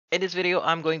In this video,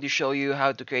 I'm going to show you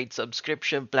how to create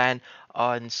subscription plan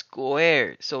on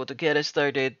Square. So to get us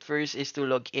started, first is to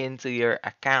log into your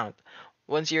account.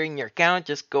 Once you're in your account,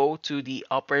 just go to the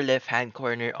upper left hand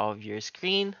corner of your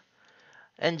screen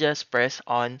and just press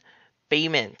on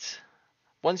payments.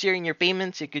 Once you're in your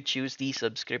payments, you could choose the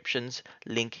subscriptions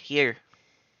link here.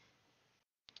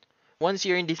 Once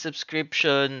you're in the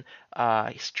subscription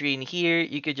screen here,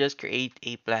 you could just create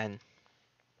a plan.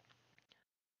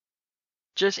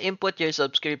 Just input your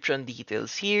subscription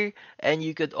details here, and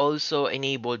you could also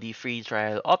enable the free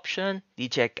trial option, the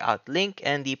checkout link,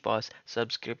 and the pause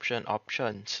subscription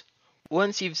options.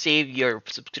 Once you've saved your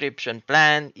subscription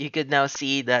plan, you could now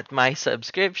see that my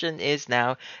subscription is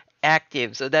now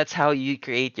active. So that's how you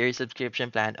create your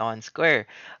subscription plan on Square.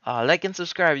 Like and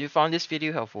subscribe if you found this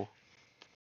video helpful.